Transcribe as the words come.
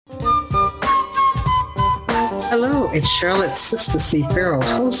Hello, it's Charlotte Sister C. Farrell,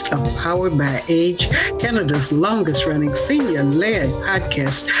 host of Powered by Age, Canada's longest-running senior-led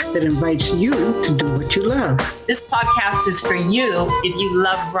podcast that invites you to do what you love. This podcast is for you if you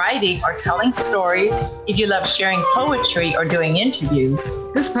love writing or telling stories, if you love sharing poetry or doing interviews.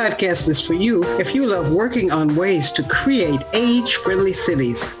 This podcast is for you if you love working on ways to create age-friendly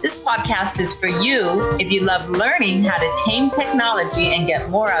cities. This podcast is for you if you love learning how to tame technology and get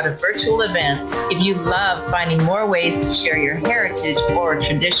more out of virtual events, if you love finding more ways to share your heritage or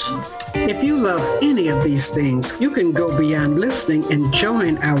traditions. If you love any of these things, you can go beyond listening and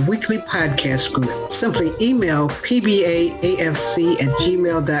join our weekly podcast group. Simply email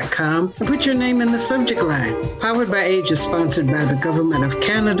pbaafc@gmail.com and put your name in the subject line. Powered by Age is sponsored by the Government of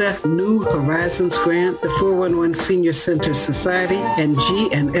Canada, New Horizons Grant, the 411 Senior Center Society, and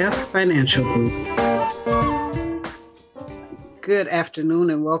G&F Financial Group. Good afternoon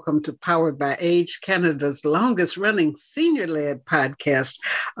and welcome to Powered by Age, Canada's longest-running senior-led podcast.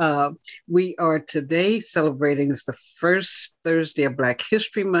 We are today celebrating the first Thursday of Black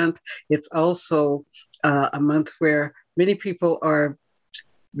History Month. It's also a month where many people are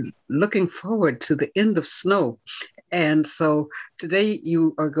looking forward to the end of snow. And so today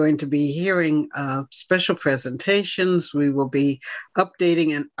you are going to be hearing special presentations. We will be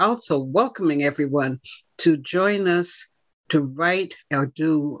updating and also welcoming everyone to join us to write or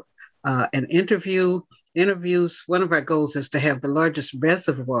do an interviews. One of our goals is to have the largest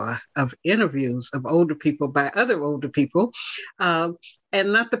reservoir of interviews of older people by other older people, and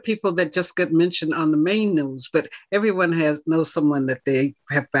not the people that just get mentioned on the main news, but everyone knows someone that they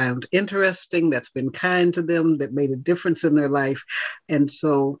have found interesting, that's been kind to them, that made a difference in their life. And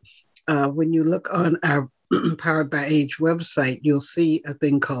so when you look on our Powered by Age website, you'll see a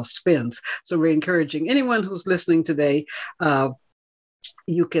thing called Spins. So we're encouraging anyone who's listening today,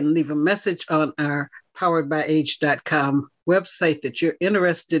 you can leave a message on our poweredbyage.com website that you're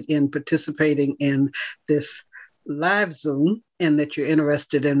interested in participating in this live Zoom and that you're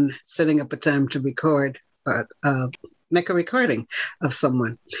interested in setting up a time to record, make a recording of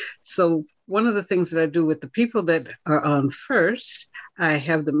someone. So one of the things that I do with the people that are on first, I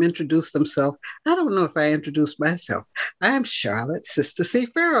have them introduce themselves. I don't know if I introduced myself. I'm Charlotte Sister C.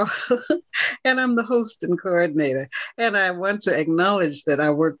 Farrell, and I'm the host and coordinator. And I want to acknowledge that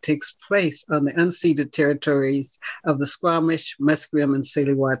our work takes place on the unceded territories of the Squamish, Musqueam, and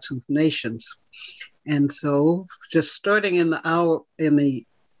Tsleil-Waututh nations. And so just starting in the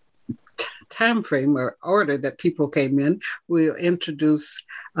time frame or order that people came in, we'll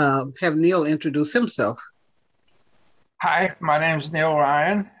have Neil introduce himself. Hi, my name's Neil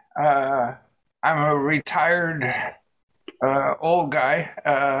Ryan. I'm a retired old guy,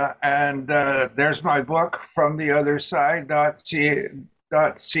 and there's my book, From the Other Side.ca.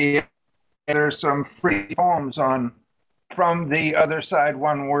 There's some free poems on From the Other Side,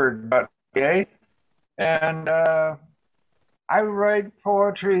 one word.ca. And I write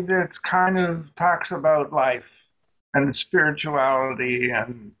poetry that's kind of talks about life and spirituality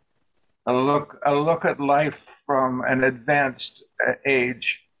and a look at life from an advanced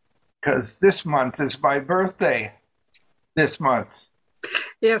age, because this month is my birthday. This month.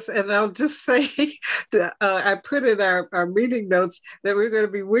 Yes, and I'll just say, I put in our meeting notes that we're going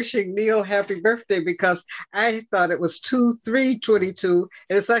to be wishing Neil happy birthday because I thought it was 2/3/22,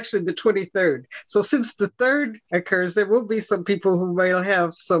 and it's actually the 23rd. So since the 3rd occurs, there will be some people who may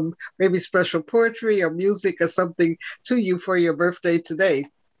have some maybe special poetry or music or something to you for your birthday today,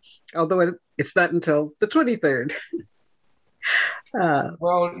 although it's not until the 23rd.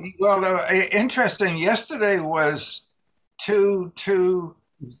 Well, interesting. Yesterday was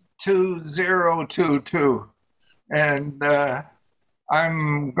 2/2022, and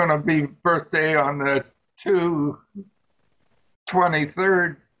I'm gonna be birthday on the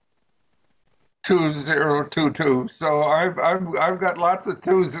 2/23rd, 2022. So I've got lots of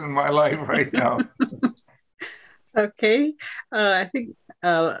twos in my life right now. Okay, I think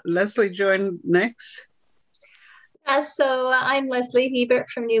Leslie joined next. So I'm Leslie Hebert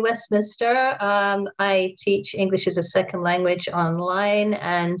from New Westminster. I teach English as a second language online,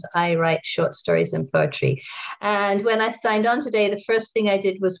 and I write short stories and poetry. And when I signed on today, the first thing I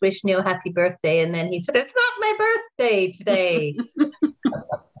did was wish Neil happy birthday. And then he said, "It's not my birthday today."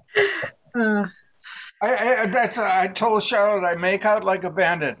 I told Charlotte I make out like a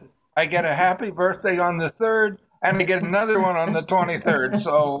bandit. I get a happy birthday on the 3rd, and I get another one on the 23rd.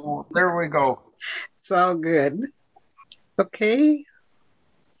 So there we go. It's all good. Okay.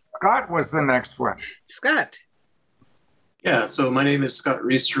 Scott was the next one. Scott. Yeah, so my name is Scott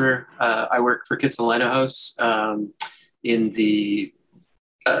Reisterer. I work for Kitsilano House in the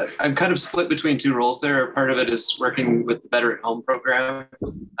I'm kind of split between two roles there. Part of it is working with the Better at Home program.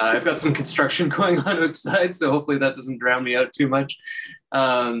 I've got some construction going on outside, so hopefully that doesn't drown me out too much.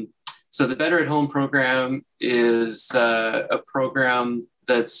 So the Better at Home program is a program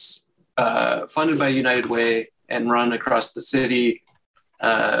that's funded by United Way and run across the city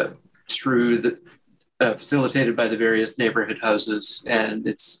through the facilitated by the various neighborhood houses. And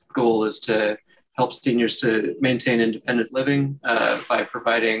its goal is to help seniors to maintain independent living by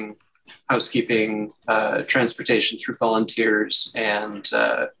providing housekeeping, transportation through volunteers, and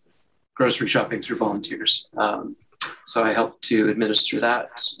grocery shopping through volunteers. So I help to administer that.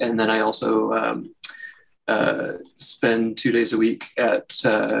 And then I also spend 2 days a week at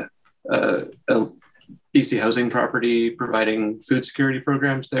a BC housing property providing food security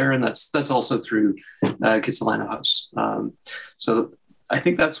programs there. And that's also through Kitsilano House. So I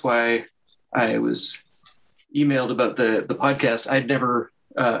think that's why I was emailed about the podcast. I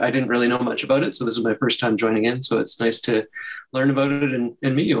didn't really know much about it. So this is my first time joining in. So it's nice to learn about it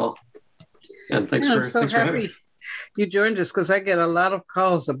and meet you all. And thanks for having me. You joined us because I get a lot of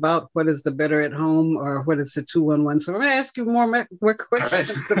calls about what is the Better at Home or what is the 211. So I'm going to ask you more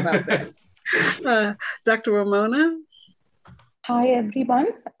questions about that. Dr. Ramona? Hi, everyone.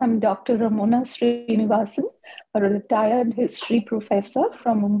 I'm Dr. Ramona Srinivasan, a retired history professor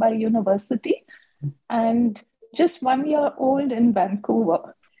from Mumbai University and just 1 year old in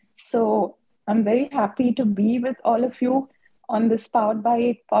Vancouver. So I'm very happy to be with all of you on this Powered by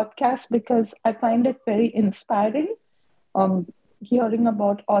 8 podcast because I find it very inspiring hearing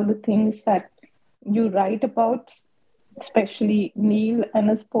about all the things that you write about, especially Neil and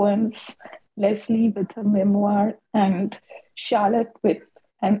his poems, Leslie with her memoir, and Charlotte with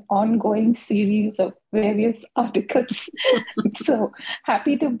an ongoing series of various articles. So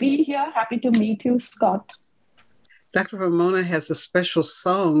happy to be here. Happy to meet you, Scott. Dr. Ramona has a special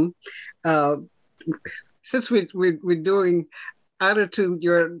song. Since we're doing Attitude,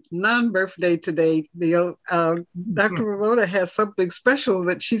 your non-birthday today, Neil, Dr. Ramona has something special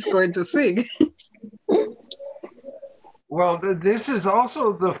that she's going to sing. Well, this is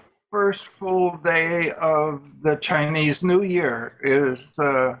also the first full day of the Chinese New Year.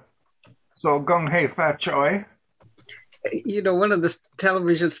 So Gong Hei Fat Choi. You know, one of the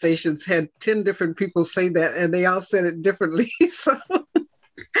television stations had 10 different people say that, and they all said it differently. So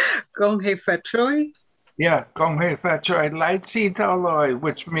Gong Hei Fat Choi. Yeah, Gong Hei Fat Choi, Lai Tsi Ta Loi,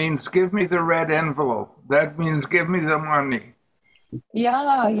 which means give me the red envelope. That means give me the money.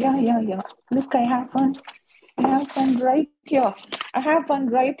 Yeah. Look, I have one right here.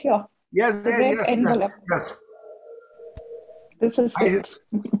 Yes, the red envelope. Yes. This is it.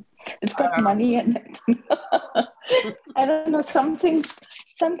 It's got money in it. I don't know, something's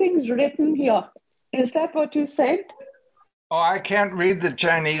written here. Is that what you said? Oh, I can't read the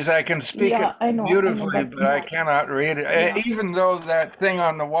Chinese. I can speak it beautifully, but I cannot read it. Yeah. Even though that thing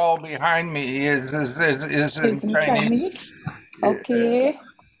on the wall behind me is in Chinese. Okay.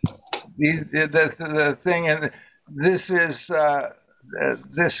 The thing, and this is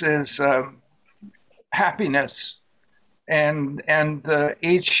happiness, and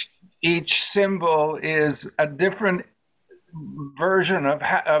each symbol is a different version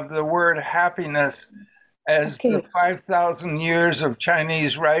of the word happiness as the 5,000 years of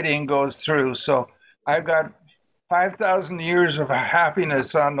Chinese writing goes through. So I've got 5,000 years of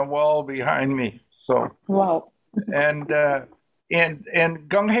happiness on the wall behind me. So wow. And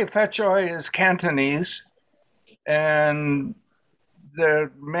Gong Hei Fat Choi is Cantonese, and the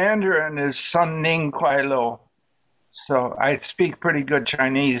Mandarin is Sun Ning Kuai Lo. So I speak pretty good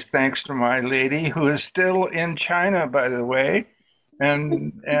Chinese thanks to my lady, who is still in China, by the way,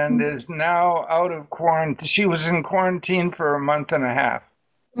 and is now out of quarantine. She was in quarantine for a month and a half.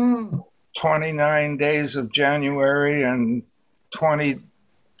 29 days of January and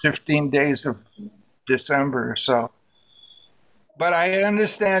 15 days of December. So, but I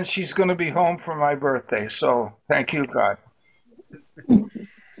understand she's going to be home for my birthday. So thank you, God.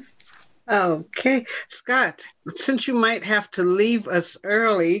 Okay, Scott, since you might have to leave us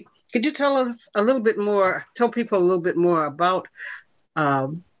early, could you tell people a little bit more about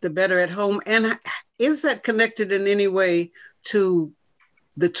the Better at Home, and is that connected in any way to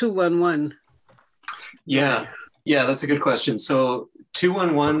the 211? Yeah, that's a good question. So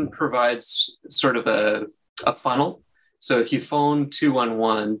 211 provides sort of a funnel. So if you phone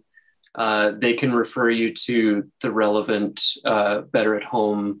 211, they can refer you to the relevant Better at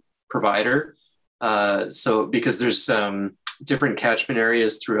Home provider. So because there's different catchment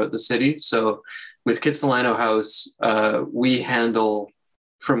areas throughout the city. So with Kitsilano House, we handle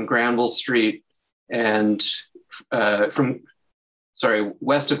from Granville Street and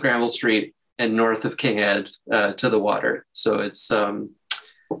west of Granville Street and north of King Ed to the water. So it's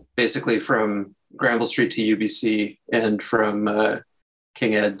basically from Granville Street to UBC and from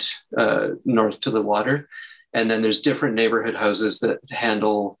King Ed north to the water. And then there's different neighborhood houses that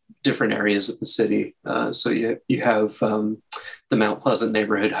handle different areas of the city. So you have the Mount Pleasant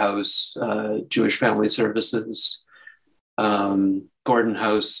Neighborhood House, Jewish Family Services, Gordon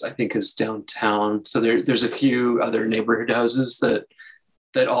House, I think, is downtown. So there's a few other neighborhood houses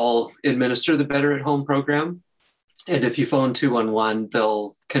that all administer the Better at Home program. And if you phone 211,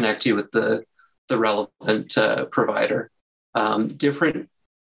 they'll connect you with the relevant provider. Different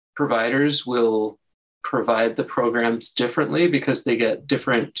providers will provide the programs differently because they get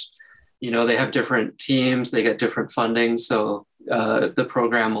different, they have different teams, they get different funding. So the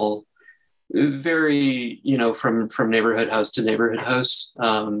program will vary, from neighborhood house to neighborhood house.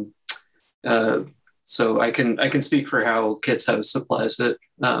 So I can speak for how Kids House supplies it.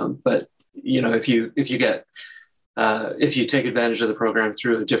 But if you take advantage of the program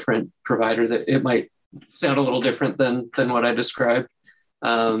through a different provider, that it might sound a little different than what I described.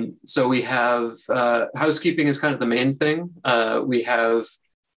 So we have housekeeping is kind of the main thing. We have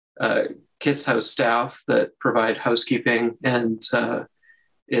Kids House staff that provide housekeeping, and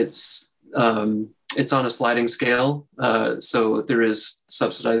it's on a sliding scale. So there is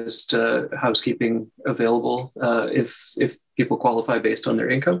subsidized housekeeping available if people qualify based on their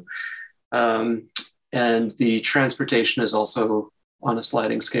income. And the transportation is also on a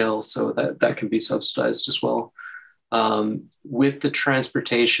sliding scale, so that can be subsidized as well. With the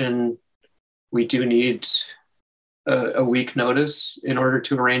transportation, we do need a week notice in order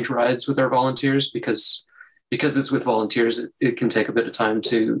to arrange rides with our volunteers because it's with volunteers, it can take a bit of time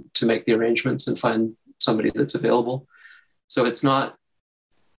to make the arrangements and find somebody that's available. So it's not,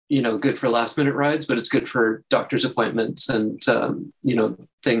 good for last minute rides, but it's good for doctor's appointments and,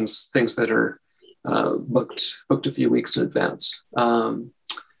 things that are booked a few weeks in advance.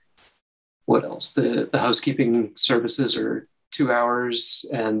 What else? The housekeeping services are 2 hours,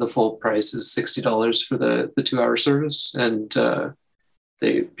 and the full price is $60 for the 2 hour service. And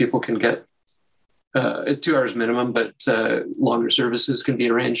people can get, it's 2 hours minimum, but longer services can be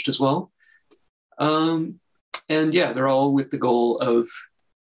arranged as well. And yeah, they're all with the goal of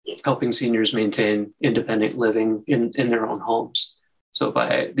helping seniors maintain independent living in their own homes. So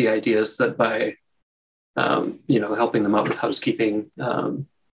by the idea is that by, helping them out with housekeeping,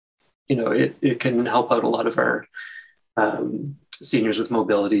 it can help out a lot of our seniors with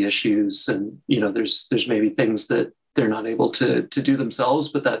mobility issues. And, there's maybe things that they're not able to do themselves,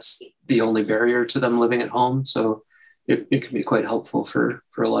 but that's the only barrier to them living at home. So it can be quite helpful for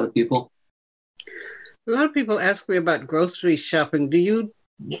a lot of people. A lot of people ask me about grocery shopping. Do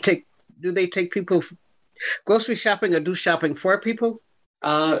they take people grocery shopping or do shopping for people?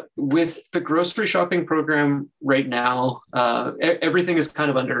 With the grocery shopping program right now, everything is kind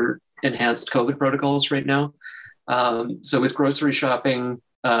of under enhanced COVID protocols right now. So with grocery shopping,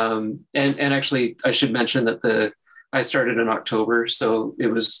 and actually I should mention that I started in October, so it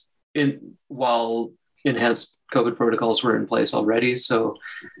was while enhanced COVID protocols were in place already. So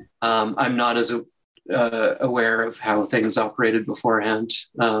I'm not as aware of how things operated beforehand.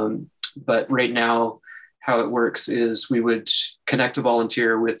 But right now, how it works is we would connect a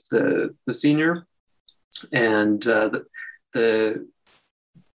volunteer with the senior, and the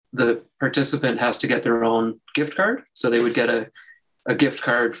participant has to get their own gift card. So they would get a gift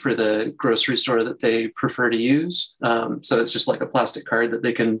card for the grocery store that they prefer to use. So it's just like a plastic card that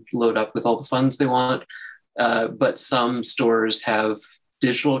they can load up with all the funds they want. But some stores have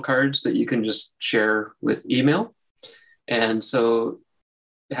digital cards that you can just share with email. And so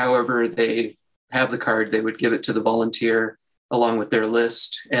however they have the card, they would give it to the volunteer along with their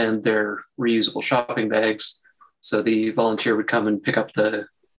list and their reusable shopping bags. So the volunteer would come and pick up the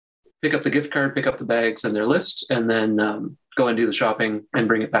gift card, pick up the bags and their list, and then go and do the shopping and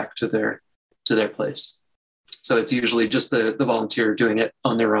bring it back to their place. So it's usually just the volunteer doing it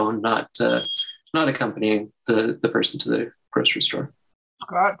on their own, not accompanying the person to the grocery store.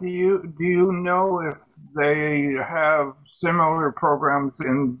 Scott, do you know if they have similar programs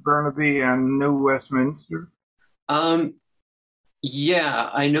in Burnaby and New Westminster? Yeah,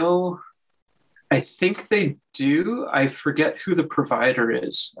 I know. I think they do. I forget who the provider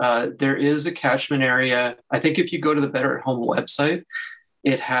is. There is a catchment area. I think if you go to the Better at Home website,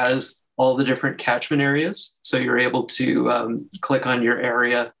 it has all the different catchment areas. So you're able to click on your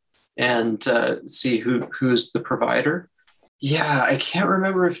area and see who's the provider. Yeah, I can't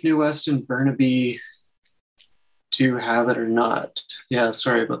remember if New West and Burnaby do have it or not. Yeah,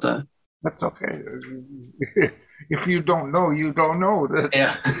 sorry about that. That's okay. if you don't know, you don't know.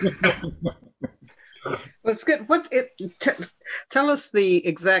 Yeah. Well, it's good. Tell us the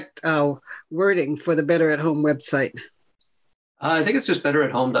exact wording for the Better at Home website. I think it's just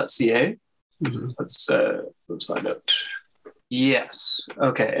betterathome.ca. Mm-hmm. Let's find out. Yes.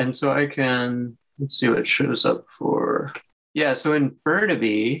 Okay. And so let's see what it shows up for. Yeah. So in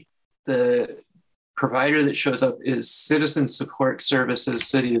Burnaby, the provider that shows up is Citizen Support Services,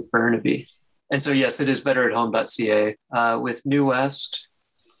 City of Burnaby. And so, yes, it is betterathome.ca. With New West,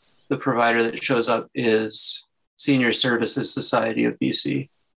 the provider that shows up is Senior Services Society of BC.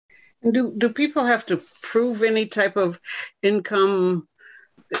 Do people have to prove any type of income?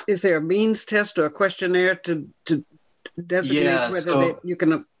 Is there a means test or a questionnaire to designate whether you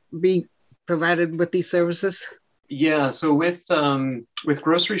can be provided with these services? Yeah, so with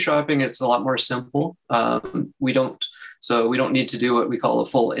grocery shopping, it's a lot more simple. We don't need to do what we call a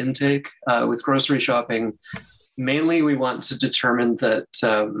full intake. With grocery shopping, mainly we want to determine that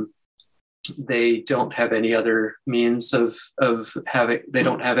they don't have any other means they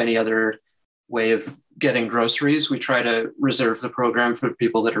don't have any other way of getting groceries. We try to reserve the program for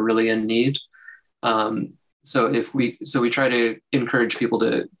people that are really in need. So we try to encourage people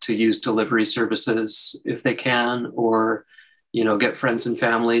to use delivery services if they can, or, get friends and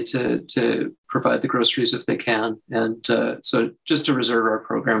family to provide the groceries if they can. And so just to reserve our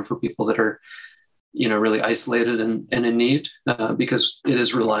program for people that are, really isolated and in need, because it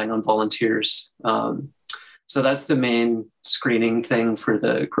is relying on volunteers. So that's the main screening thing for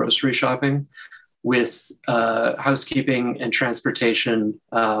the grocery shopping. With housekeeping and transportation,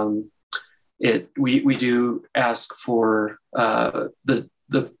 we do ask for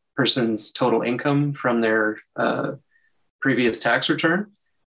the person's total income from their previous tax return,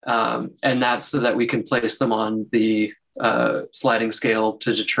 and that's so that we can place them on the sliding scale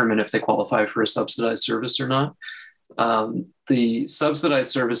to determine if they qualify for a subsidized service or not. The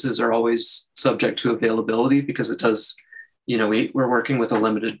subsidized services are always subject to availability because it does, we're working with a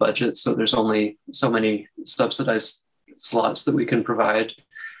limited budget, so there's only so many subsidized slots that we can provide.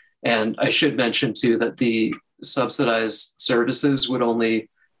 And I should mention too that the subsidized services would only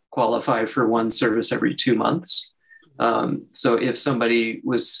qualify for one service every 2 months. So if somebody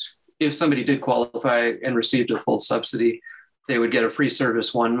did qualify and received a full subsidy, they would get a free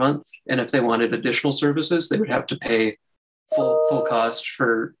service 1 month. And if they wanted additional services, they would have to pay full cost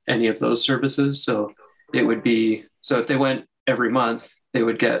for any of those services. So if they went every month, they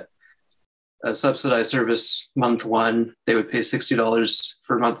would get a subsidized service month 1, they would pay $60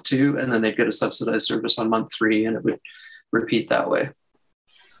 for month 2, and then they'd get a subsidized service on month 3, and it would repeat that way.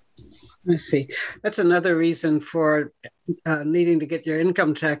 I see. That's another reason for needing to get your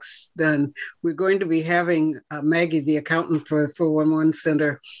income tax done. We're going to be having Maggie, the accountant for the 411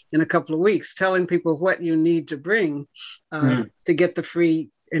 Center, in a couple of weeks, telling people what you need to bring to get the free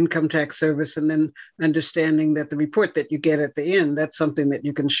income tax service, and then understanding that the report that you get at the end, that's something that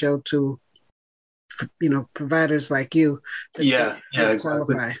you can show to providers like you. Yeah,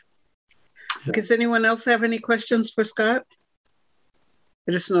 exactly. Qualify. Does anyone else have any questions for Scott?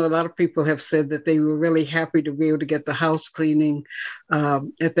 I just know a lot of people have said that they were really happy to be able to get the house cleaning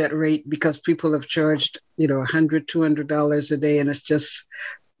at that rate, because people have charged, $100, $200 a day, and it's just,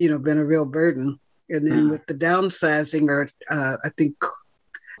 been a real burden. And then with the downsizing, or I think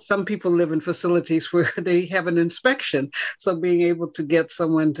some people live in facilities where they have an inspection. So being able to get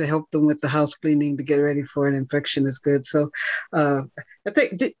someone to help them with the house cleaning to get ready for an inspection is good. So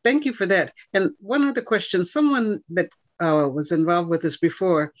thank you for that. And one other question, someone that was involved with this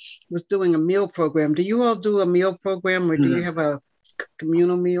before was doing a meal program. Do you all do a meal program, or do you have a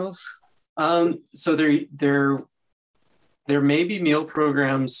communal meals? So there may be meal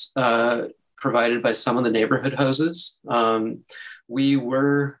programs provided by some of the neighborhood houses. We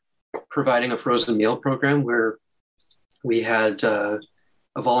were providing a frozen meal program where we had a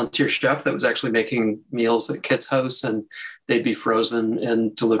volunteer chef that was actually making meals at Kit's house, and they'd be frozen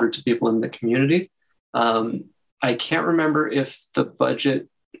and delivered to people in the community. I can't remember if the budget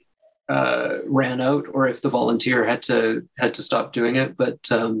ran out or if the volunteer had to stop doing it, but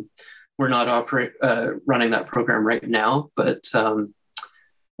we're not running that program right now. But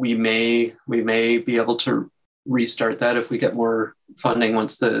we may be able to restart that if we get more funding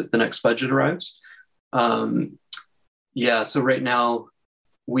once the next budget arrives. So right now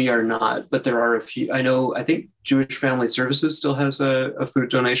we are not, but there are a few. I think Jewish Family Services still has a food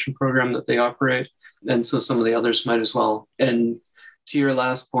donation program that they operate, and so some of the others might as well. And to your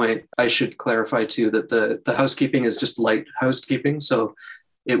last point, I should clarify too that the housekeeping is just light housekeeping, so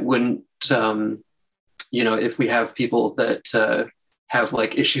it wouldn't if we have people that have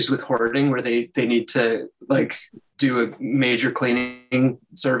like issues with hoarding where they need to like do a major cleaning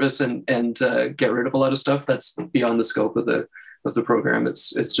service and get rid of a lot of stuff. That's beyond the scope of the program.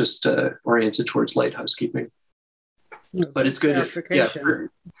 It's just oriented towards light housekeeping. But it's good if,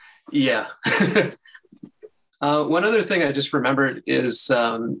 yeah. One other thing I just remembered is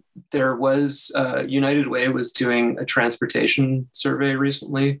there was United Way was doing a transportation survey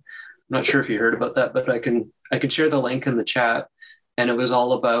recently. I'm not sure if you heard about that, but I can share the link in the chat. And it was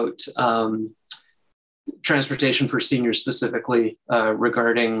all about transportation for seniors specifically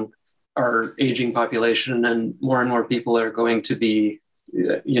regarding our aging population, and more people are going to be,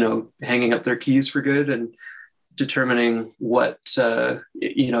 hanging up their keys for good and determining what,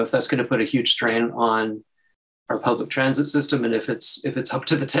 if that's going to put a huge strain on our public transit system and if it's up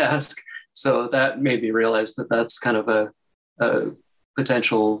to the task. So that made me realize that that's kind of a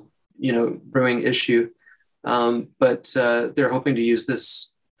potential, brewing issue. But they're hoping to use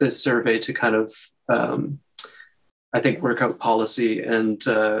this survey to kind of, I think, work out policy and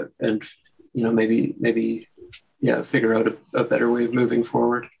maybe figure out a better way of moving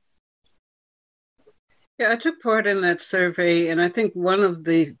forward. Yeah, I took part in that survey, and I think one of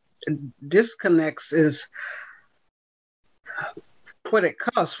the disconnects is what it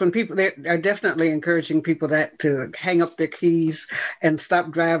costs. When people, they are definitely encouraging people to hang up their keys and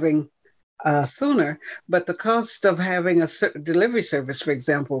stop driving sooner, but the cost of having a delivery service, for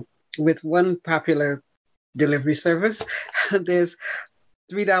example, with one popular delivery service, there's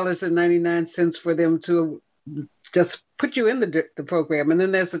 $3.99 for them to just put you in the program, and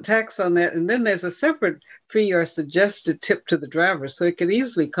then there's a tax on that, and then there's a separate fee or suggested tip to the driver. So it could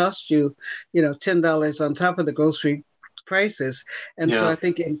easily cost you, $10 on top of the grocery prices. And so I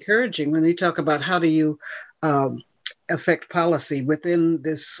think encouraging, when you talk about how do you affect policy within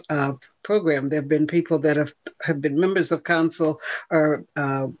this program, there have been people that have been members of council or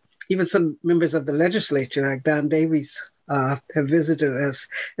even some members of the legislature, like Don Davies, have visited us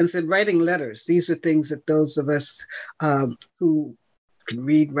and said, writing letters. These are things that those of us who can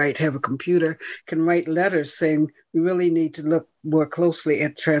read, write, have a computer, can write letters saying we really need to look more closely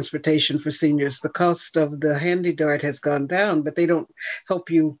at transportation for seniors. The cost of the Handy Dart has gone down, but they don't help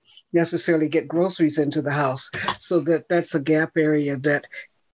you necessarily get groceries into the house. So that's a gap area that,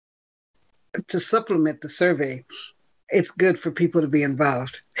 to supplement the survey, it's good for people to be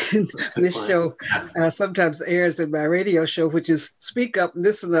involved. This show sometimes airs in my radio show, which is speak up,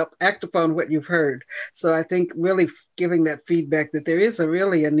 listen up, act upon what you've heard. So I think really giving that feedback that there is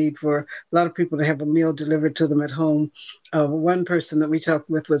really a need for a lot of people to have a meal delivered to them at home. One person that we talked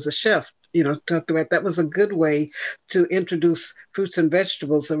with was a chef, talked about that was a good way to introduce fruits and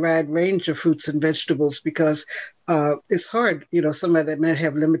vegetables, a wide range of fruits and vegetables, because it's hard, somebody that might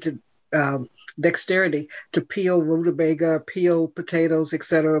have limited dexterity to peel rutabaga, peel potatoes,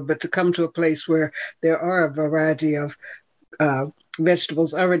 etc., but to come to a place where there are a variety of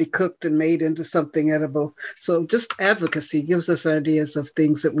vegetables already cooked and made into something edible. So just advocacy gives us ideas of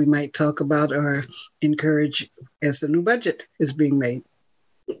things that we might talk about or encourage as the new budget is being made.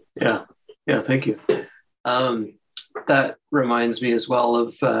 Yeah, thank you. That reminds me as well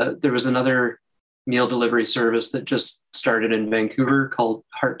of there was another meal delivery service that just started in Vancouver called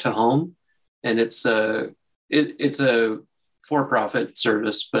Heart to Home. And it's a for-profit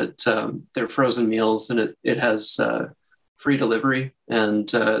service, but they're frozen meals, and it has free delivery, and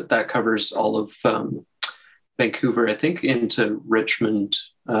that covers all of Vancouver, I think, into Richmond.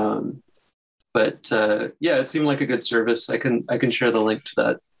 But it seemed like a good service. I can share the link to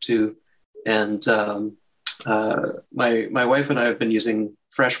that too. And my wife and I have been using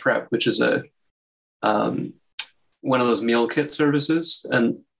Fresh Prep, which is one of those meal kit services,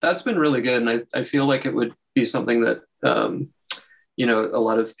 and that's been really good. And I feel like it would be something that, a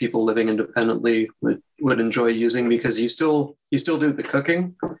lot of people living independently would enjoy using, because you still do the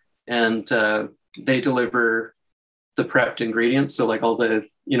cooking, and they deliver the prepped ingredients. So like all the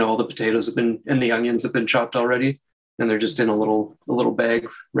potatoes have been, and the onions have been chopped already, and they're just in a little bag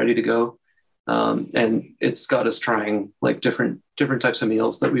ready to go. And it's got us trying like different types of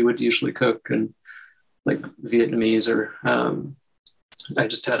meals that we would usually cook, and like Vietnamese, or I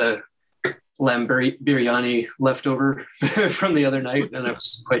just had a lamb biryani leftover from the other night, and it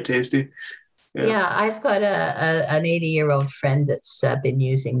was quite tasty. Yeah, I've got an 80-year-old friend that's been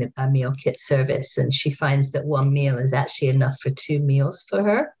using the meal kit service, and she finds that one meal is actually enough for 2 meals for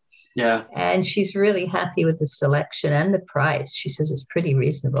her. Yeah. And she's really happy with the selection and the price. She says it's pretty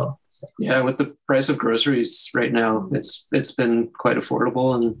reasonable. So. Yeah, with the price of groceries right now, it's been quite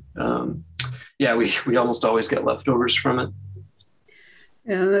affordable, and we almost always get leftovers from it.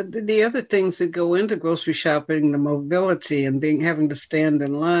 And the other things that go into grocery shopping, the mobility and having to stand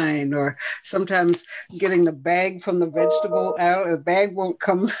in line, or sometimes getting the bag from the vegetable out, the bag won't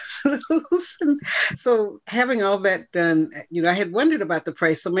come loose. And so having all that done, I had wondered about the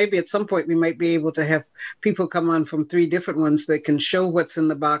price. So maybe at some point we might be able to have people come on from 3 different ones that can show what's in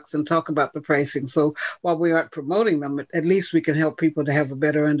the box and talk about the pricing. So while we aren't promoting them, at least we can help people to have a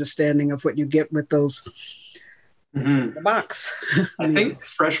better understanding of what you get with those. Mm-hmm. The box. I think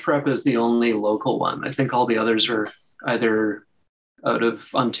Fresh Prep is the only local one. I think all the others are either out of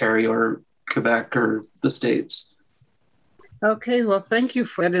Ontario or Quebec or the States. Okay, well, thank you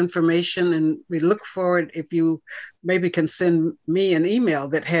for that information. And we look forward if you maybe can send me an email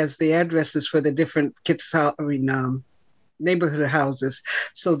that has the addresses for the different neighborhood houses,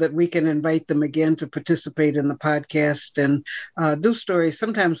 so that we can invite them again to participate in the podcast and do stories.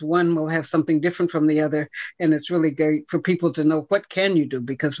 Sometimes one will have something different from the other, and it's really great for people to know what can you do,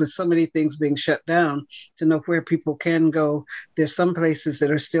 because with so many things being shut down, to know where people can go. There's some places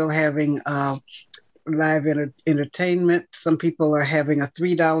that are still having live entertainment. Some people are having a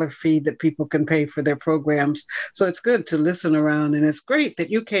 $3 fee that people can pay for their programs. So it's good to listen around. And it's great that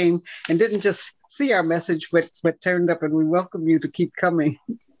you came and didn't just see our message, but turned up, and we welcome you to keep coming.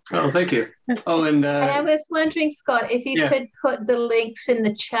 Oh, thank you. Oh, and I was wondering, Scott, if you could put the links in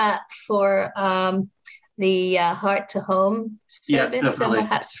the chat for the Heart to Home service and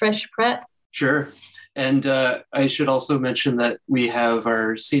perhaps Fresh Prep. Sure. And I should also mention that we have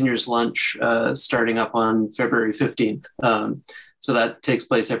our seniors lunch starting up on February 15th. So that takes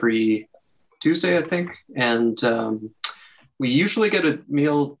place every Tuesday, I think. And we usually get a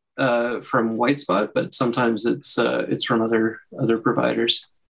meal from White Spot, but sometimes it's from other providers.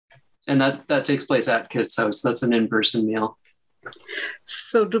 And that takes place at Kit's house. That's an in-person meal.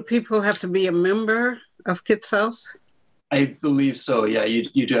 So do people have to be a member of Kit's house? I believe so. Yeah,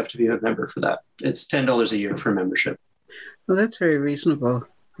 you do have to be a member for that. It's $10 a year for membership. Well, that's very reasonable.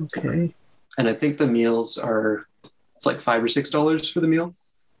 Okay. And I think the meals it's like $5 or $6 for the meal,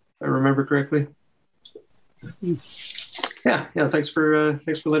 if I remember correctly. Yeah. Thanks for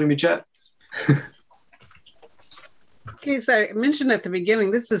letting me chat. Okay, so I mentioned at the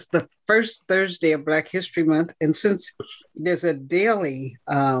beginning, this is the first Thursday of Black History Month, and since there's a daily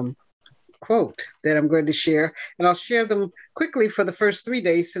quote that I'm going to share, and I'll share them quickly for the first 3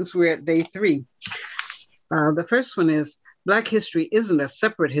 days since we're at day 3. The first one is, Black history isn't a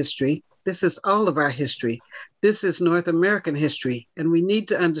separate history. This is all of our history. This is North American history, and we need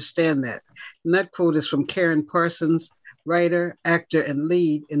to understand that. And that quote is from Karen Parsons, writer, actor, and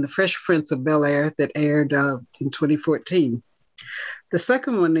lead in The Fresh Prince of Bel-Air that aired in 2014. The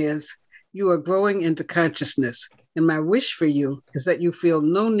second one is, you are growing into consciousness. And my wish for you is that you feel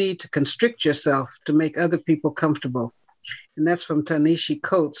no need to constrict yourself to make other people comfortable. And that's from Ta-Nehisi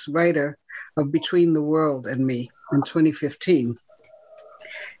Coates, writer of Between the World and Me in 2015.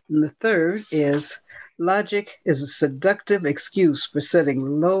 And the third is, logic is a seductive excuse for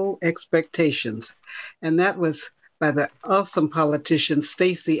setting low expectations. And that was by the awesome politician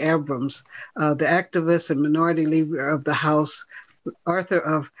Stacey Abrams, the activist and minority leader of the House, author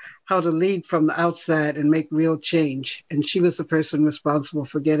of How to Lead from the Outside and Make Real Change. And she was the person responsible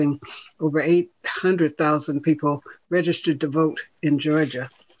for getting over 800,000 people registered to vote in Georgia.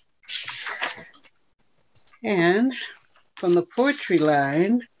 And from the poetry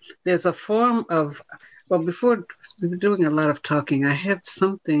line, there's a form of, before we're doing a lot of talking, I have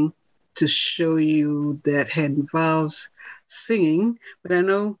something to show you that involves singing, but I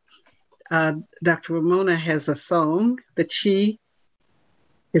know Dr. Ramona has a song that she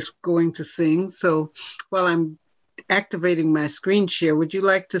is going to sing. So while I'm activating my screen share, would you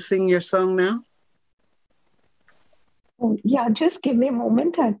like to sing your song now? Yeah, just give me a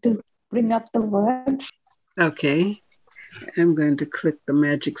moment. I have to bring up the words. Okay. I'm going to click the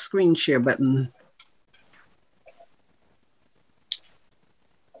magic screen share button.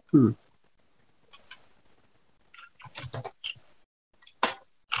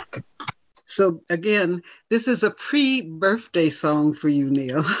 So again, this is a pre-birthday song for you,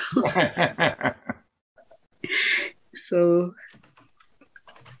 Neil. So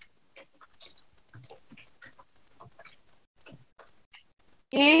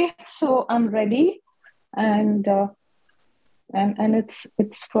so I'm ready, and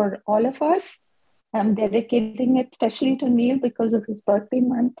it's for all of us. I'm dedicating it especially to Neil because of his birthday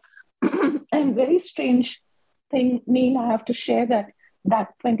month. And very strange thing, Neil, I have to share that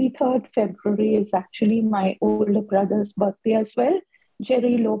 23rd February is actually my older brother's birthday as well,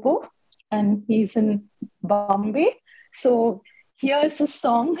 Jerry Lobo, and he's in Bombay. So here's a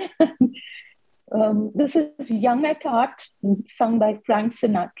song This is Young at Heart, sung by Frank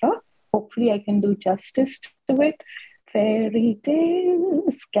Sinatra. Hopefully I can do justice to it. Fairy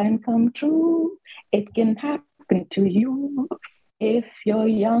tales can come true. It can happen to you if you're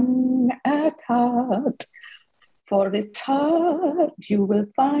young at heart. For it's hard, you will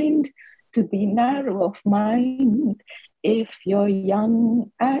find, to be narrow of mind. If you're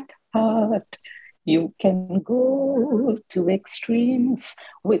young at heart, you can go to extremes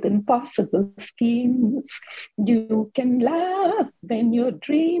with impossible schemes. You can laugh when your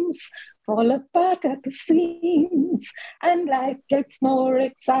dreams fall apart at the seams, and life gets more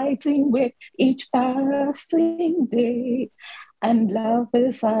exciting with each passing day. And love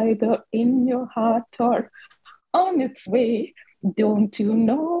is either in your heart or on its way. Don't you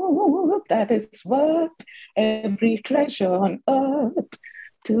know that it's worth every treasure on earth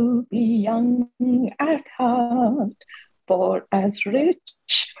to be young at heart? For as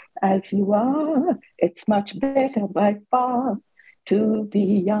rich as you are, it's much better by far to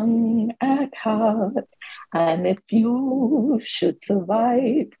be young at heart. And if you should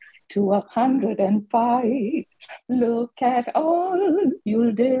survive to 105, look at all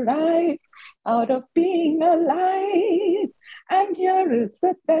you'll derive out of being alive. And here is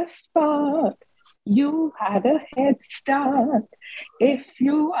the best part: you had a head start if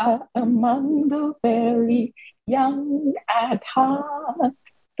you are among the very young at heart.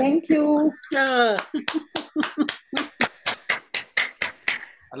 Thank you. I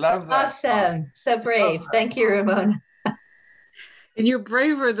love that. Awesome. So brave. Thank you, Ramona. And you're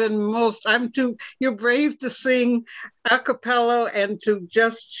braver than most. You're brave to sing a cappella and to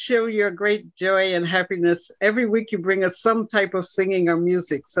just show your great joy and happiness. Every week you bring us some type of singing or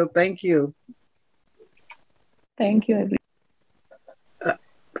music. So thank you. Thank you, everyone.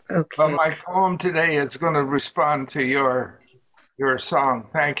 Okay. Well, my poem today is going to respond to your song.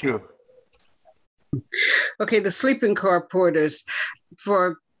 Thank you. Okay, the sleeping car porters.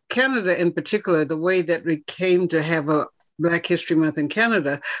 For Canada in particular, the way that we came to have a Black History Month in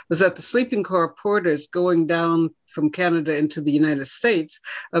Canada was that the sleeping car porters going down from Canada into the United States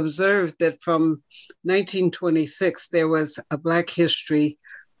observed that from 1926, there was a Black History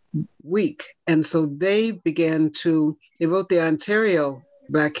Week. And so they wrote the Ontario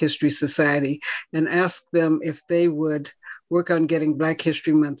Black History Society and asked them if they would work on getting Black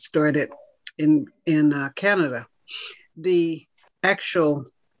History Month started in Canada. The actual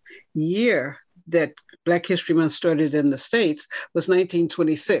year that Black History Month started in the States was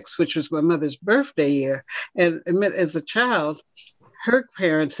 1926, which was my mother's birthday year. And as a child, her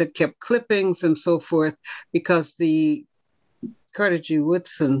parents had kept clippings and so forth because the Carter G.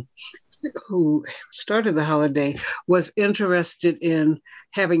 Woodson, who started the holiday, was interested in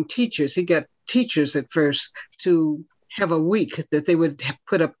having teachers. He got teachers at first to have a week that they would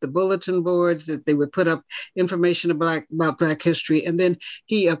put up the bulletin boards, that they would put up information about Black history. And then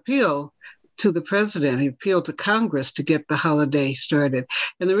he appealed to the president, he appealed to Congress to get the holiday started.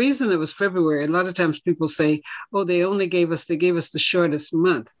 And the reason it was February, a lot of times people say, oh, they gave us the shortest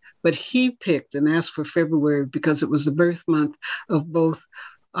month. But he picked and asked for February because it was the birth month of both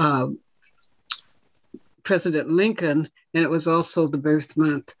President Lincoln, and it was also the birth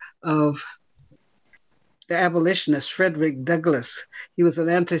month of the abolitionist Frederick Douglass. He was an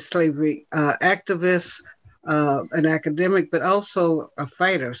anti-slavery activist, an academic, but also a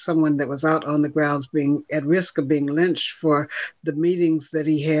fighter, someone that was out on the grounds being at risk of being lynched for the meetings that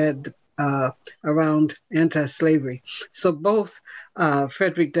he had around anti-slavery. So both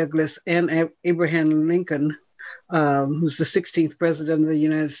Frederick Douglass and Abraham Lincoln, who's the 16th president of the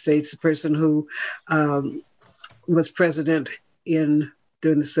United States, the person who was president during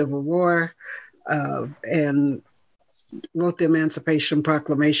the Civil War, and wrote the Emancipation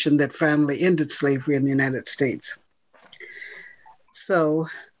Proclamation that finally ended slavery in the United States. So,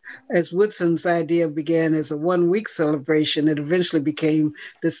 as Woodson's idea began as a one-week celebration, it eventually became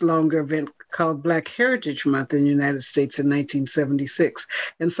this longer event called Black Heritage Month in the United States in 1976.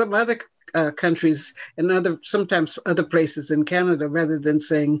 And some other countries and sometimes other places in Canada, rather than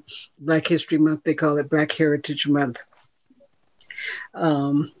saying Black History Month, they call it Black Heritage Month.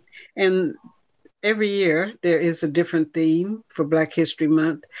 And every year there is a different theme for Black History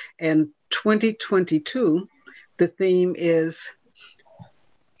Month. And 2022, the theme is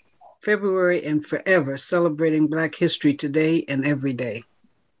February and Forever, celebrating Black history today and every day.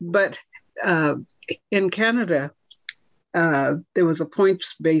 But in Canada, there was a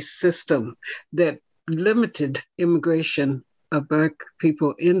points-based system that limited immigration of Black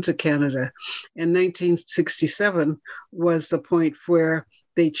people into Canada. And 1967 was the point where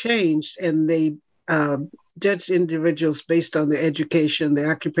they changed and they judged individuals based on their education,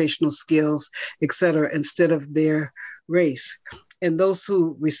 their occupational skills, etc., instead of their race. And those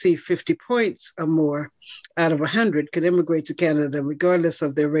who receive 50 points or more out of 100 could immigrate to Canada regardless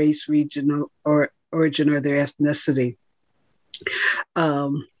of their race, regional or origin, or their ethnicity.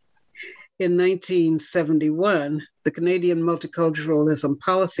 In 1971, the Canadian multiculturalism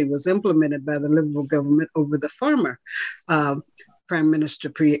policy was implemented by the Liberal government over the former Prime Minister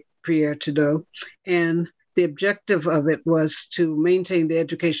Pierre Trudeau, and the objective of it was to maintain the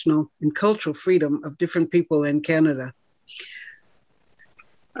educational and cultural freedom of different people in Canada.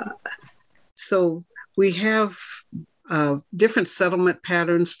 So we have different settlement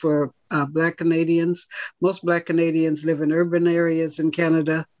patterns for Black Canadians. Most Black Canadians live in urban areas in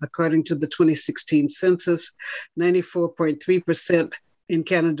Canada. According to the 2016 census, 94.3% in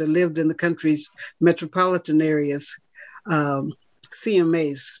Canada lived in the country's metropolitan areas,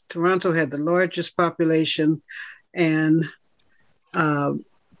 CMAs. Toronto had the largest population, and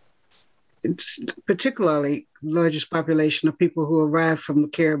particularly largest population of people who arrived from the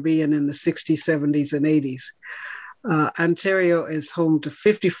Caribbean in the 60s, 70s, and 80s. Ontario is home to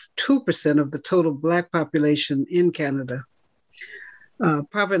 52% of the total Black population in Canada.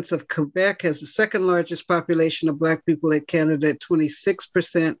 Province of Quebec has the second largest population of Black people in Canada at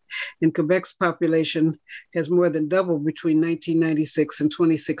 26%, and Quebec's population has more than doubled between 1996 and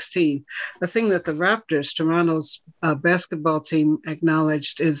 2016. A thing that the Raptors, Toronto's basketball team,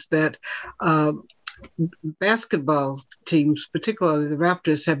 acknowledged is that basketball teams, particularly the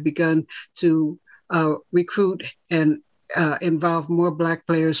Raptors, have begun to recruit and involve more Black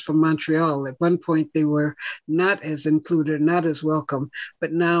players from Montreal. At one point, they were not as included, not as welcome,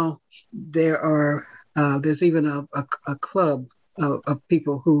 but now there's even a club of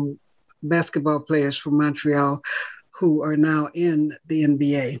people basketball players from Montreal, who are now in the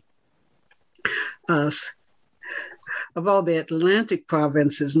NBA. Of all the Atlantic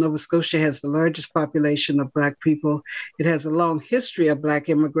provinces, Nova Scotia has the largest population of Black people. It has a long history of Black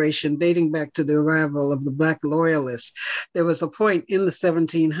immigration dating back to the arrival of the Black Loyalists. There was a point in the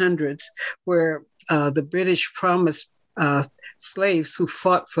 1700s where the British promised slaves who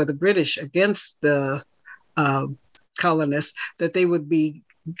fought for the British against the colonists that they would be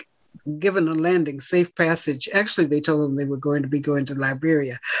given a landing, safe passage. Actually, they told them they were going to be going to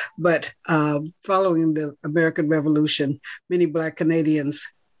Liberia. But following the American Revolution, many Black Canadians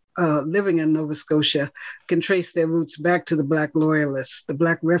living in Nova Scotia can trace their roots back to the Black Loyalists, the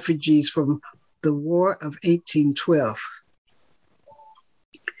Black refugees from the War of 1812.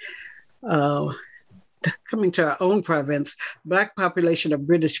 Coming to our own province, Black population of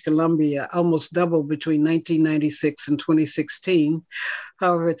British Columbia almost doubled between 1996 and 2016.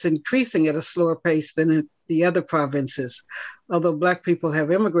 However, it's increasing at a slower pace than in the other provinces. Although Black people have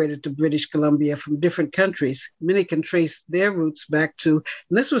immigrated to British Columbia from different countries, many can trace their roots back to,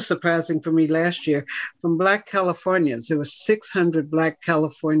 and this was surprising for me last year, from Black Californians. There were 600 Black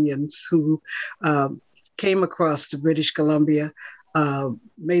Californians who came across to British Columbia,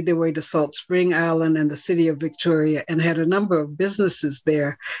 made their way to Salt Spring Island and the city of Victoria, and had a number of businesses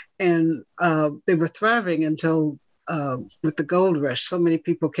there. And they were thriving until with the gold rush. So many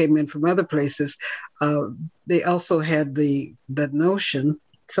people came in from other places. They also had the notion,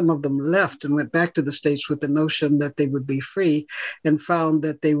 some of them left and went back to the States with the notion that they would be free, and found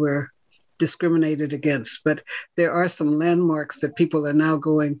that they were discriminated against. But there are some landmarks that people are now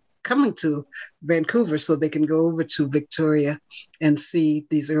coming to Vancouver so they can go over to Victoria and see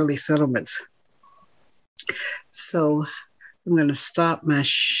these early settlements. So I'm going to stop my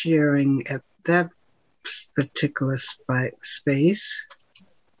sharing at that particular space.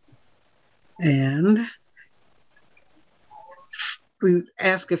 And we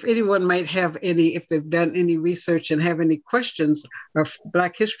ask if anyone might have if they've done any research and have any questions or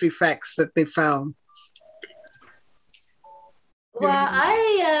Black history facts that they found. Well,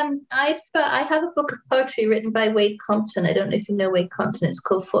 I have a book of poetry written by Wade Compton. I don't know if you know Wade Compton. It's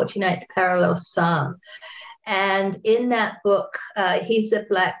called 49th Parallel Psalm. And in that book, he's a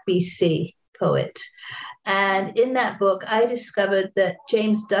Black BC poet. And in that book, I discovered that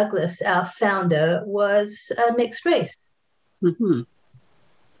James Douglas, our founder, was a mixed race. Mm-hmm.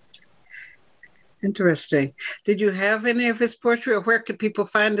 Interesting. Did you have any of his poetry, or where could people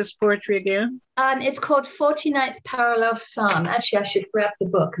find this poetry again? It's called 49th Parallel Psalm. Actually, I should grab the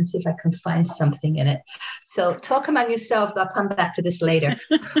book and see if I can find something in it. So talk among yourselves. I'll come back to this later.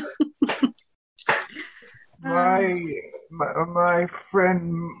 My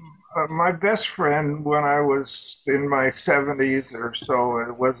friend, my best friend when I was in my 70s or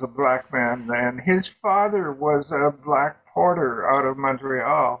so was a Black man, and his father was a Black porter out of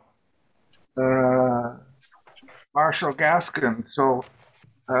Montreal. Marshall Gaskin. So,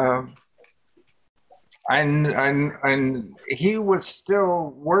 and he was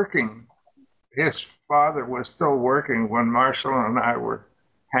still working. His father was still working when Marshall and I were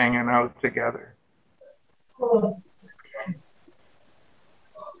hanging out together.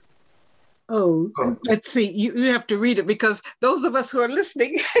 Oh, let's see. You have to read it because those of us who are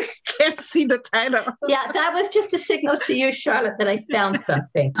listening can't see the title. Yeah, that was just a signal to you, Charlotte, that I found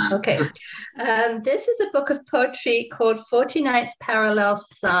something. Okay. This is a book of poetry called 49th Parallel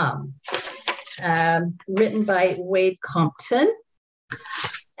Psalm, written by Wade Compton.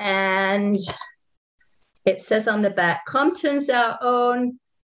 And it says on the back, Compton's our own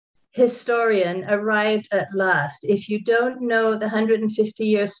historian arrived at last. If you don't know the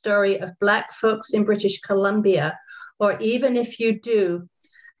 150-year story of Black folks in British Columbia, or even if you do,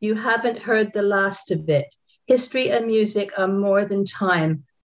 you haven't heard the last of it. History and music are more than time,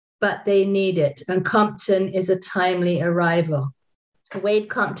 but they need it, and Compton is a timely arrival. Wade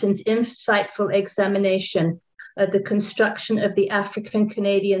Compton's insightful examination of the construction of the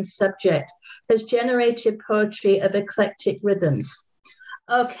African-Canadian subject has generated poetry of eclectic rhythms.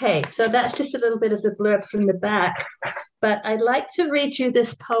 Okay, so that's just a little bit of the blurb from the back, but I'd like to read you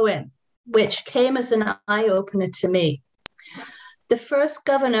this poem, which came as an eye-opener to me. The first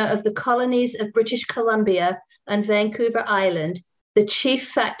governor of the colonies of British Columbia and Vancouver Island, the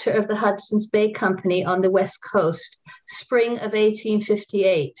chief factor of the Hudson's Bay Company on the West Coast, spring of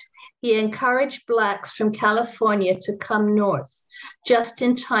 1858, he encouraged Blacks from California to come north, just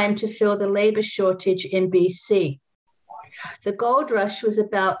in time to fill the labor shortage in BC. The gold rush was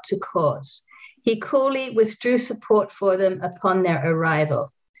about to cause. He coolly withdrew support for them upon their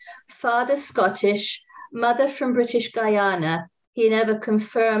arrival. Father Scottish, mother from British Guyana, he never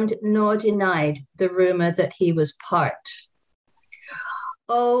confirmed nor denied the rumor that he was part.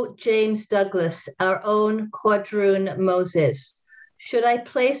 Oh, James Douglas, our own quadroon Moses, should I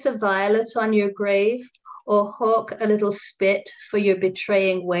place a violet on your grave or hawk a little spit for your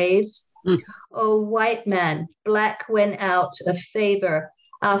betraying waves? Oh, white man, black went out of favor,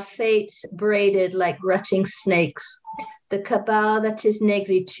 our fates braided like rutting snakes, the cabal that is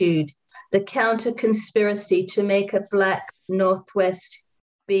negritude, the counter conspiracy to make a black Northwest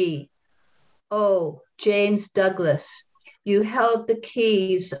be. Oh, James Douglas, you held the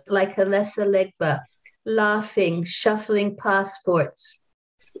keys like a lesser Legba, laughing, shuffling passports,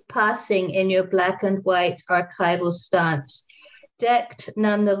 passing in your black and white archival stance, decked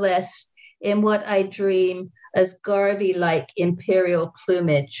nonetheless in what I dream as Garvey-like imperial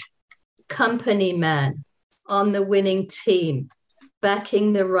plumage. Company man on the winning team,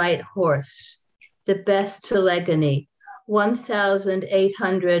 backing the right horse, the best Telegony,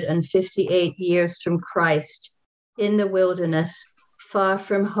 1,858 years from Christ, in the wilderness, far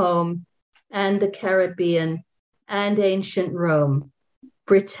from home, and the Caribbean, and ancient Rome.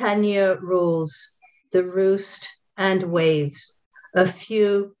 Britannia rules, the roost and waves, a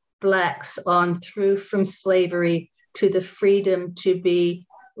few Blacks on through from slavery to the freedom to be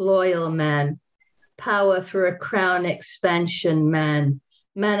loyal man, power for a crown expansion man,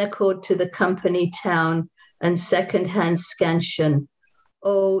 manacled to the company town and second-hand scansion.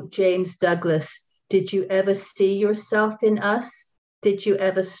 Oh, James Douglas, did you ever see yourself in us? Did you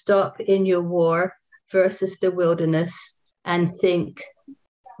ever stop in your war versus the wilderness and think,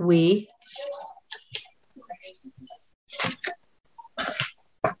 we?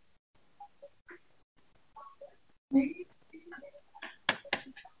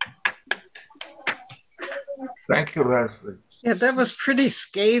 Thank you, Leslie. Yeah, that was pretty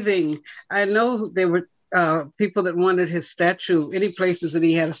scathing. I know there were people that wanted his statue, any places that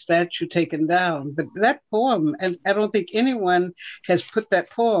he had a statue taken down. But that poem, and I don't think anyone has put that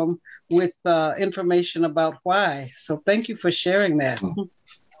poem with information about why. So thank you for sharing that.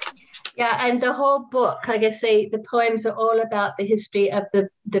 Yeah, and the whole book, like I say, the poems are all about the history of the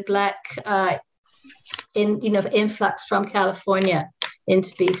Black influx from California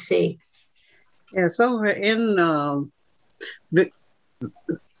into BC. Yes, over in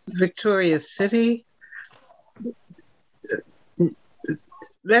Victoria City.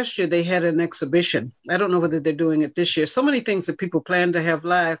 Last year they had an exhibition. I don't know whether they're doing it this year. So many things that people plan to have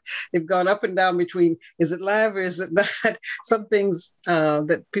live. They've gone up and down between, is it live or is it not? Some things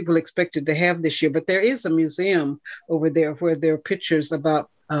that people expected to have this year. But there is a museum over there where there are pictures about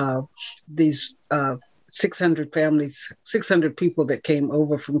these 600 families, 600 people that came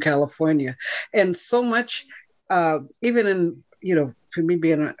over from California. And so much, even in, for me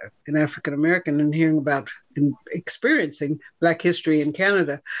being an African-American and hearing about and experiencing Black history in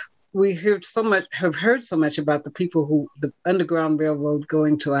Canada, we have heard so much about the Underground Railroad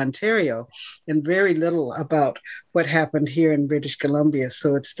going to Ontario, and very little about what happened here in British Columbia.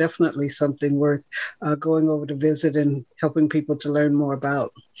 So it's definitely something worth going over to visit and helping people to learn more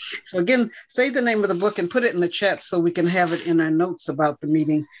about. So again, say the name of the book and put it in the chat so we can have it in our notes about the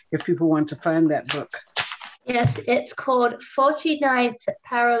meeting if people want to find that book. Yes, it's called 49th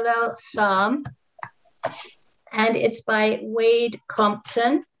Parallel Psalm, and it's by Wade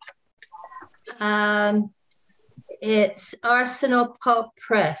Compton. It's Arsenal Pub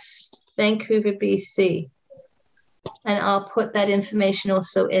Press, Vancouver, BC. And I'll put that information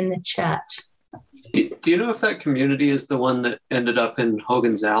also in the chat. Do you know if that community is the one that ended up in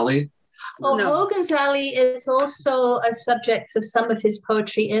Hogan's Alley? Oh, no. Hogan's Alley is also a subject of some of his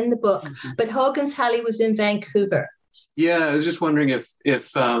poetry in the book, but Hogan's Alley was in Vancouver. Yeah, I was just wondering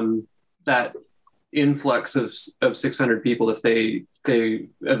if that influx of 600 people, if they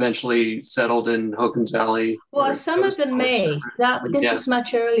eventually settled in Hogan's Alley. Well, some of them may. This was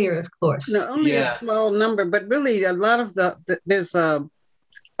much earlier, of course. No, only a small number, but really a lot of there's a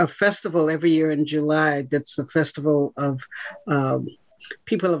festival every year in July that's a festival of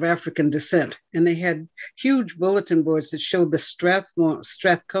people of African descent. And they had huge bulletin boards that showed the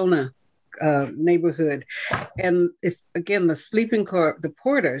Strathcona neighborhood. And it's, again, the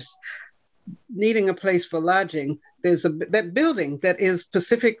porters needing a place for lodging. There's that building that is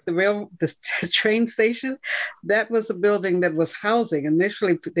Pacific, the train station. That was a building that was housing.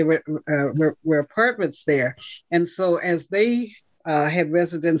 Initially, there were apartments there. And so as they had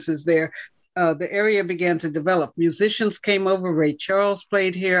residences there, the area began to develop. Musicians came over. Ray Charles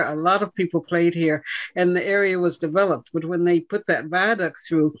played here. A lot of people played here, and the area was developed. But when they put that viaduct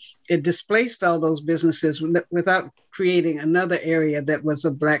through, it displaced all those businesses without creating another area that was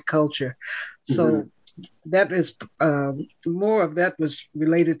of Black culture. So that is more of that was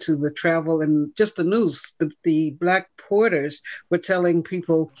related to the travel and just the news. The Black porters were telling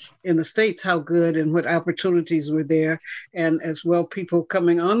people in the States how good and what opportunities were there, and as well people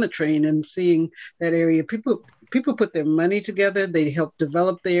coming on the train and seeing that area. People put their money together. They helped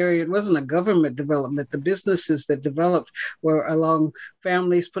develop the area. It wasn't a government development. The businesses that developed were along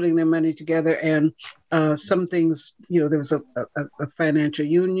families putting their money together, and some things, there was a financial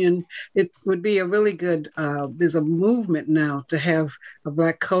union. It would be a really good, there's a movement now to have a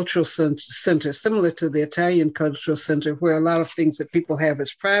Black cultural center, similar to the Italian Cultural Center, where a lot of things that people have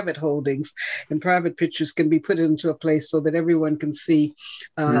as private holdings and private pictures can be put into a place so that everyone can see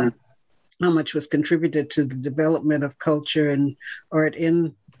how much was contributed to the development of culture and art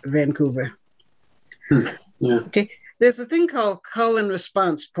in Vancouver. Yeah. Okay. There's a thing called call and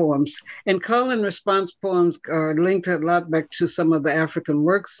response poems, and call and response poems are linked a lot back to some of the African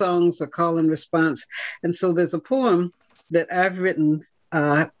work songs or call and response. And so there's a poem that I've written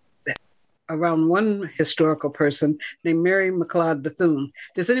around one historical person named Mary McLeod Bethune.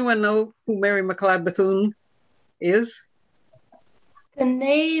 Does anyone know who Mary McLeod Bethune is? The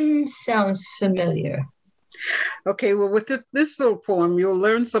name sounds familiar. Okay, well, with this little poem, you'll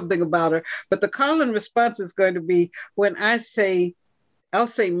learn something about her. But the call and response is going to be when I'll say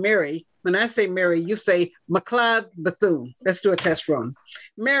Mary. When I say Mary, you say McLeod Bethune. Let's do a test run.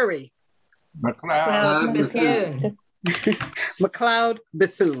 Mary. McLeod Bethune. McLeod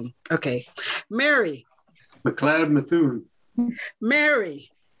Bethune. Okay. Mary. McLeod Bethune. Mary.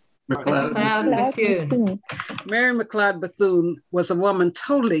 McLeod Bethune. Mary McLeod Bethune was a woman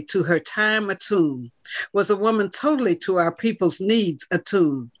totally to her time attuned, was a woman totally to our people's needs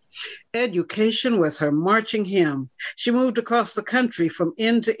attuned. Education was her marching hymn. She moved across the country from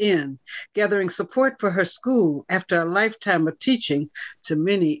end to end, gathering support for her school after a lifetime of teaching. To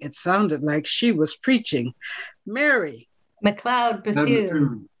many, it sounded like she was preaching. Mary McLeod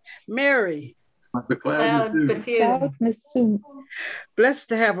Bethune. Mary McLeod Bethune. Blessed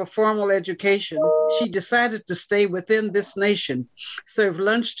to have a formal education, she decided to stay within this nation, serve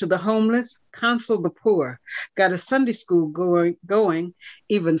lunch to the homeless, counsel the poor, got a Sunday school going,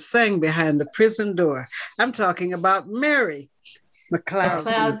 even sang behind the prison door. I'm talking about Mary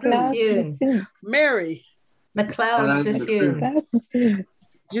McLeod Bethune. Mary McLeod Bethune.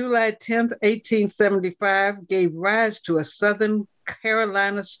 July 10th, 1875, gave rise to a Southern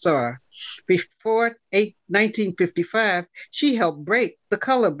Carolina star. Before 1955, she helped break the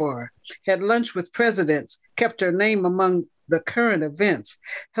color bar, had lunch with presidents, kept her name among the current events,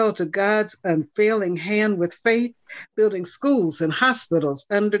 held to God's unfailing hand with faith, building schools and hospitals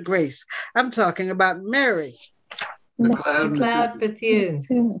under grace. I'm talking about Mary McLeod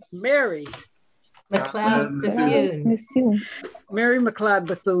Bethune. Mary McLeod Bethune. Mary McLeod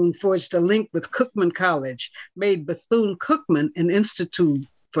Bethune forged a link with Cookman College, made Bethune-Cookman an institute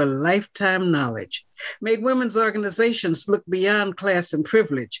for lifetime knowledge, made women's organizations look beyond class and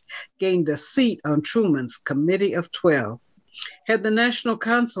privilege, gained a seat on Truman's Committee of 12, had the National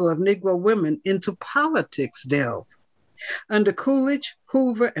Council of Negro Women into politics delve. Under Coolidge,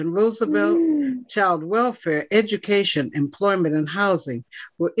 Hoover, and Roosevelt, child welfare, education, employment, and housing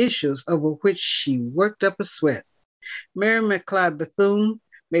were issues over which she worked up a sweat. Mary McLeod Bethune,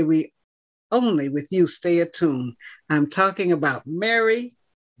 may we only with you stay attuned. I'm talking about Mary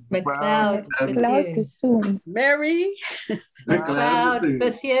McLeod Bethune. Mary McLeod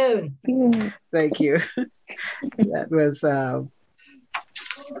Bethune. Thank you. That was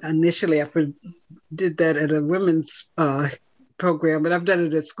initially I did that at a women's program, but I've done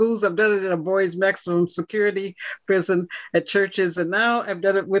it at schools. I've done it in a boys' maximum security prison, at churches, and now I've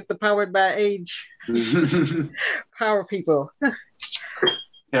done it with the Powered by Age power people.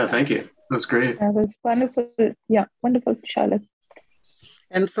 Yeah, thank you. That's great. That was wonderful. Yeah, wonderful, Charlotte.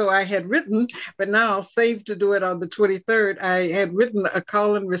 And so I had written, but now I'll save to do it on the 23rd. I had written a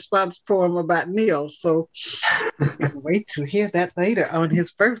call and response poem about Neil. So I'll wait to hear that later on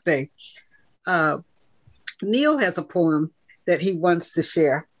his birthday. Neil has a poem that he wants to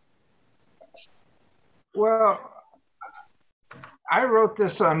share. Well, I wrote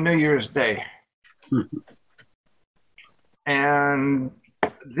this on New Year's Day. Mm-hmm. And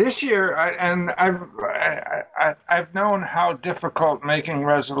this year, I've known how difficult making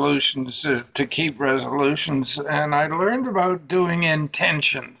resolutions is to keep resolutions, and I learned about doing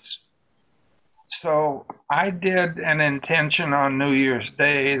intentions. So I did an intention on New Year's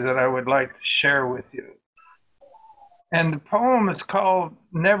Day that I would like to share with you. And the poem is called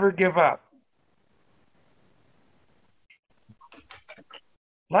Never Give Up.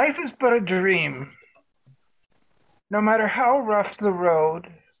 Life is but a dream. No matter how rough the road,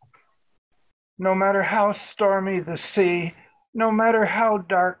 no matter how stormy the sea, no matter how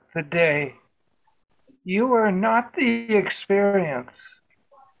dark the day, you are not the experience.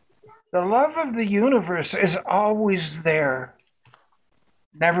 The love of the universe is always there.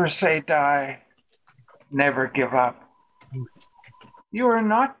 Never say die, never give up. You are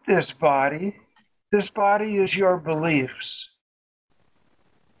not this body. This body is your beliefs.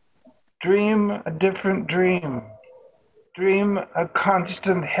 Dream a different dream. Dream a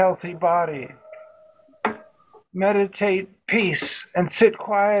constant, healthy body. Meditate peace and sit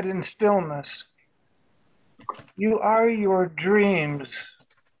quiet in stillness. You are your dreams.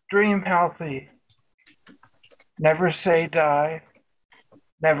 Dream healthy. Never say die.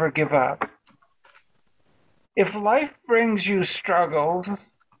 Never give up. If life brings you struggles,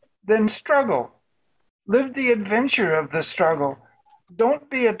 then struggle. Live the adventure of the struggle. Don't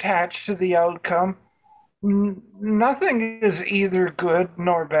be attached to the outcome. Nothing is either good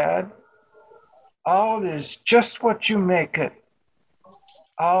nor bad. All is just what you make it.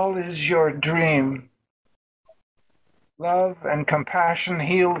 All is your dream. Love and compassion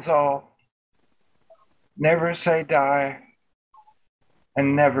heals all. Never say die,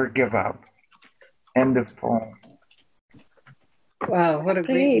 and never give up. End of poem. Wow, what a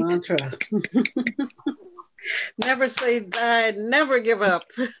great mantra. Never say die, never give up.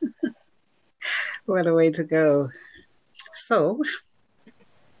 What a way to go. So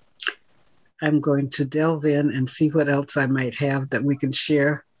I'm going to delve in and see what else I might have that we can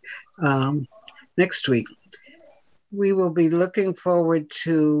share next week. We will be looking forward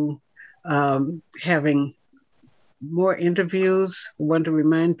to having more interviews. I want to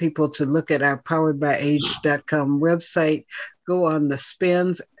remind people to look at our poweredbyage.com website. Go on the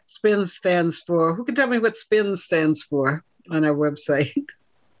SPINS. SPINS stands for, who can tell me what SPINS stands for on our website?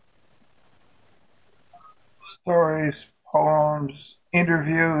 Stories, poems,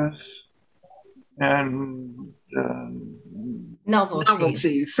 interviews, and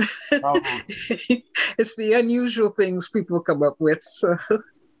novelties. It's the unusual things people come up with. So,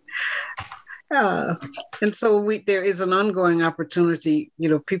 and so there is an ongoing opportunity. You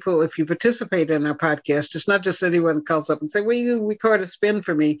know, people, if you participate in our podcast, it's not just anyone calls up and say, "Will you record a spin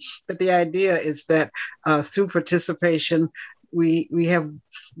for me?" But the idea is that through participation, we have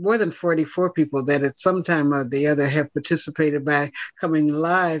more than 44 people that at some time or the other have participated by coming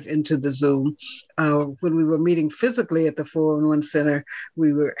live into the Zoom. When we were meeting physically at the 411 Center,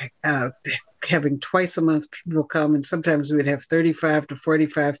 we were having twice a month people come, and sometimes we'd have 35 to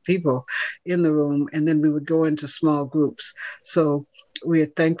 45 people in the room, and then we would go into small groups. So we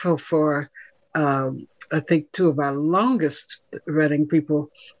are thankful for I think two of our longest running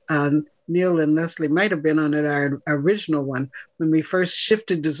people, Neil and Leslie might have been on it, our original one, when we first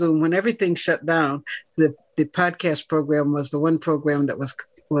shifted to Zoom, when everything shut down, the podcast program was the one program that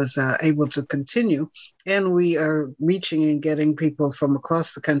was able to continue. And we are reaching and getting people from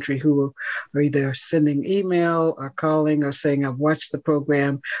across the country who are either sending email or calling or saying, I've watched the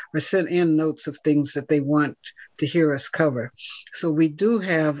program, or sent in notes of things that they want to hear us cover. So we do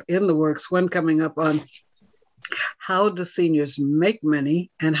have in the works one coming up on how do seniors make money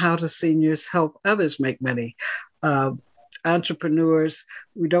and how do seniors help others make money. Entrepreneurs,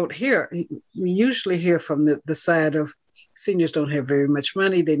 we usually hear from the side of seniors don't have very much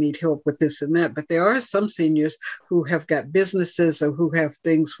money, they need help with this and that, but there are some seniors who have got businesses or who have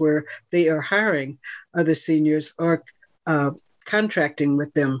things where they are hiring other seniors or contracting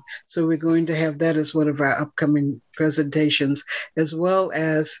with them. So we're going to have that as one of our upcoming presentations, as well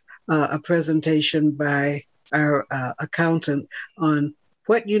as a presentation by our accountant on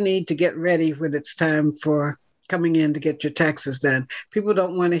what you need to get ready when it's time for coming in to get your taxes done. People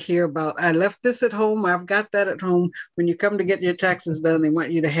don't want to hear about, I left this at home, I've got that at home. When you come to get your taxes done, they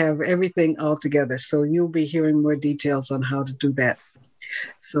want you to have everything all together. So you'll be hearing more details on how to do that.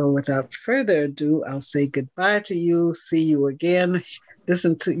 So without further ado, I'll say goodbye to you. See you again.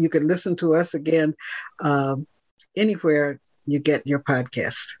 You can listen to us again anywhere you get your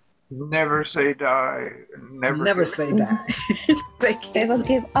podcast. Never say die. Never say die. Thank you. Never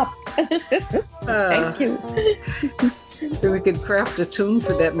give up. Thank you. Then we can craft a tune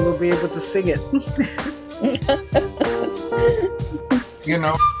for that and we'll be able to sing it. You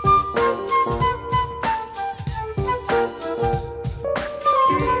know.